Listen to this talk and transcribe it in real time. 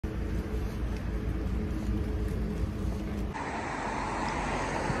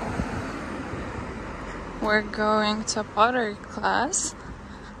We're going to a pottery class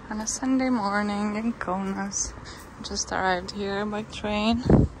on a Sunday morning in Kaunas. Just arrived here by train.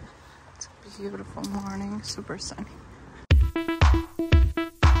 It's a beautiful morning, super sunny.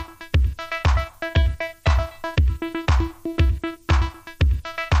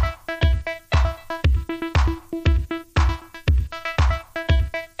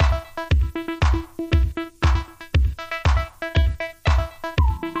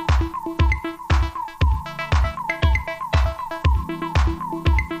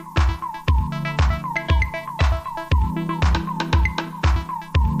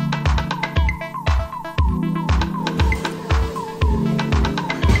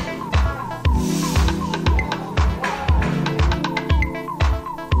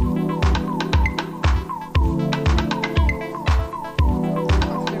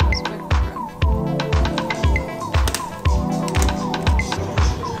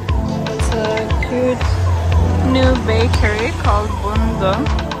 New bakery called Bundo,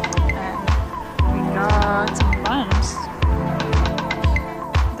 and we got some buns.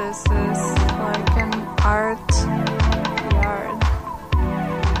 This is like an art yard.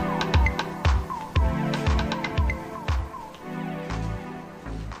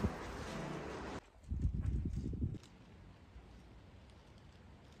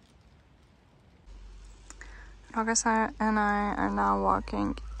 Rokas and I are now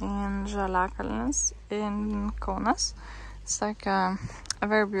walking in Žaliakalnis in Kaunas. It's like a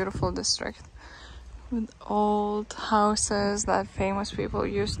very beautiful district with old houses that famous people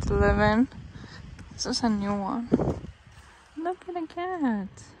used to live in. This is a new one. Look at the cat.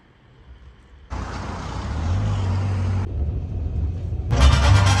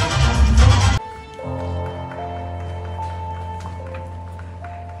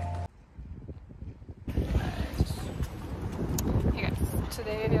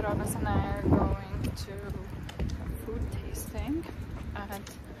 Today, Rokas and I are going to a food tasting at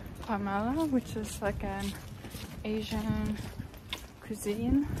Pamela, which is like an Asian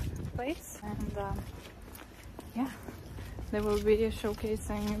cuisine place, and yeah, they will be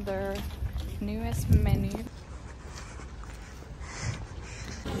showcasing their newest menu.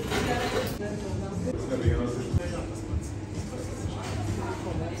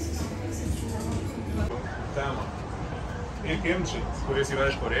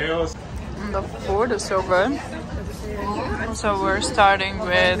 The food is so good. So we're starting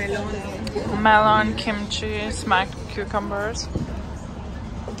with melon, kimchi, smacked cucumbers.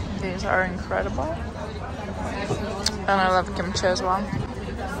 These are incredible. And I love kimchi as well.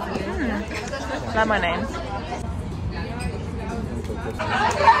 Lemonade.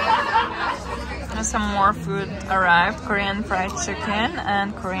 And some more food arrived. Korean fried chicken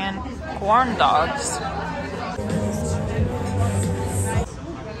and Korean corn dogs.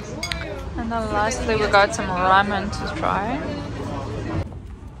 And then lastly, we got some ramen to try.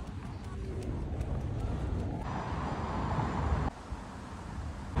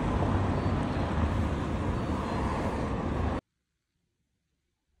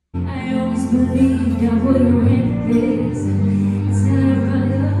 I always believed I wouldn't win this.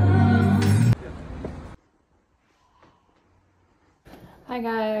 Hi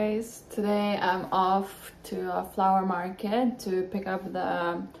guys, today I'm off to a flower market to pick up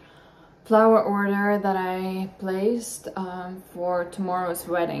the flower order that I placed for tomorrow's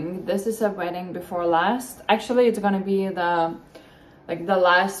wedding. This is a wedding before last. Actually, it's gonna be the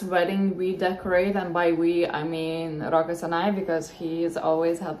last wedding we decorate, and by we I mean Rokas and I, because he is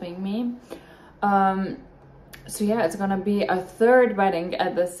always helping me. So yeah, it's gonna be a third wedding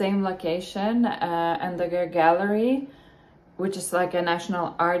at the same location and the gallery, which is like a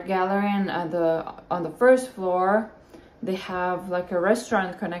national art gallery, and on the first floor they have like a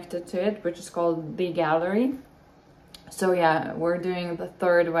restaurant connected to it, which is called The Gallery. So yeah, we're doing the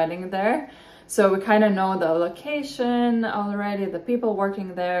third wedding there. So we kind of know the location already, the people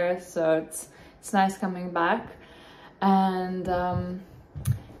working there. So it's nice coming back. And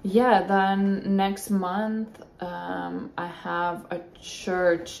yeah, then next month I have a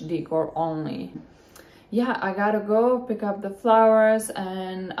church decor only. Yeah, I gotta go pick up the flowers,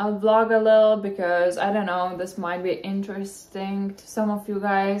 and I'll vlog a little because I don't know, this might be interesting to some of you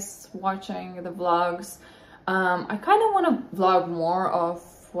guys watching the vlogs. I kind of want to vlog more of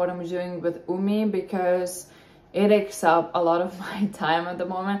what I'm doing with Umi because it takes up a lot of my time at the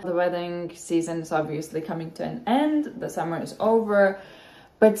moment. The wedding season is obviously coming to an end, the summer is over,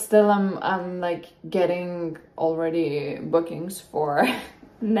 but still I'm like getting already bookings for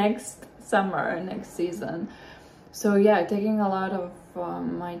next summer, next season. So yeah, taking a lot of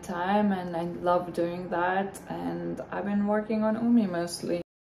my time, and I love doing that, and I've been working on Umi mostly.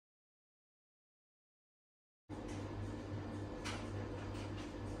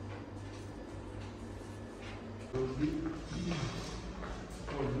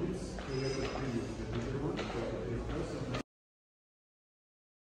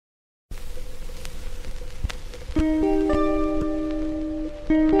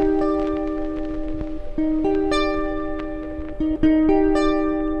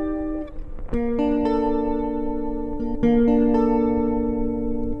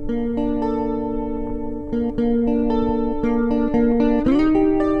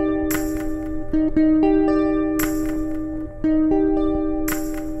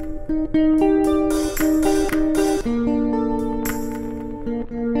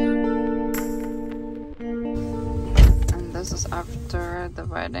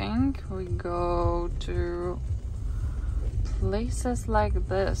 we go to places like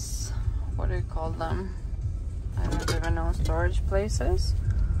this. What do you call them? I don't even know. Storage places.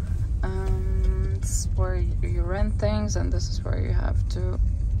 It's where you rent things, and this is where you have to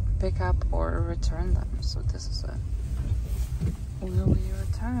pick up or return them. So this is a will you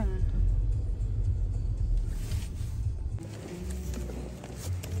return?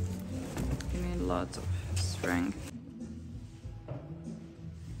 You need lots of strength.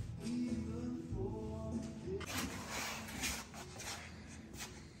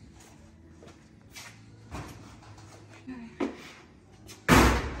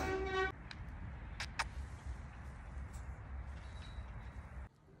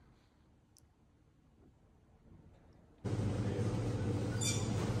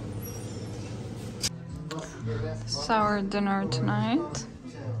 This is our dinner tonight.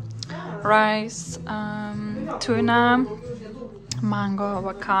 Rice, tuna, mango,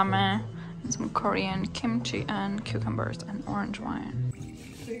 wakame, and some Korean kimchi, and cucumbers and orange wine.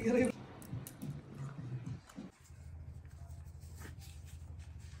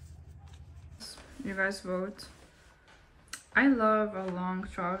 You guys vote. I love a long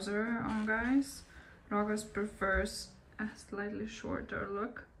trouser on guys. August prefers a slightly shorter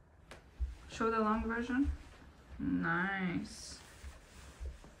look. Show the long version. Nice.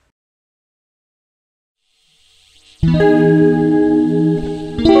 Someone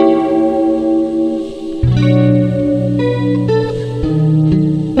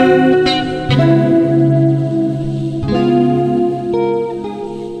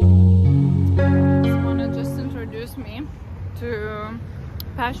just introduced me to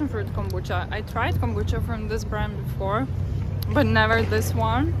passion fruit kombucha. I tried kombucha from this brand before, but never this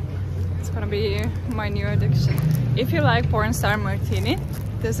one. It's gonna be my new addiction. If you like porn star martini,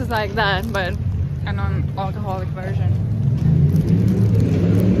 this is like that, but a non-alcoholic version.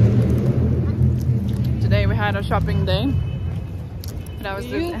 Today we had a shopping day. That was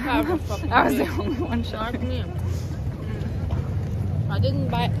the only one shopping. Not me. I didn't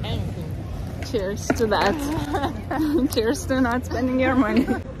buy anything. Cheers to that. Cheers to not spending your money.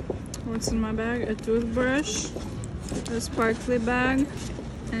 What's in my bag? A toothbrush, a sparkly bag,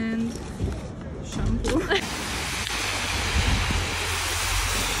 and shampoo.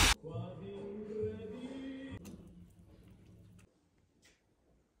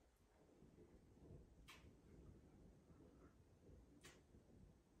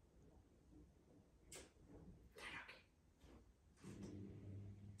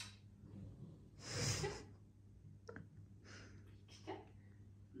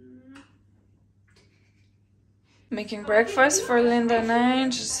 Making breakfast for Linda and I,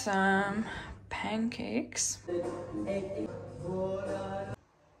 just some pancakes.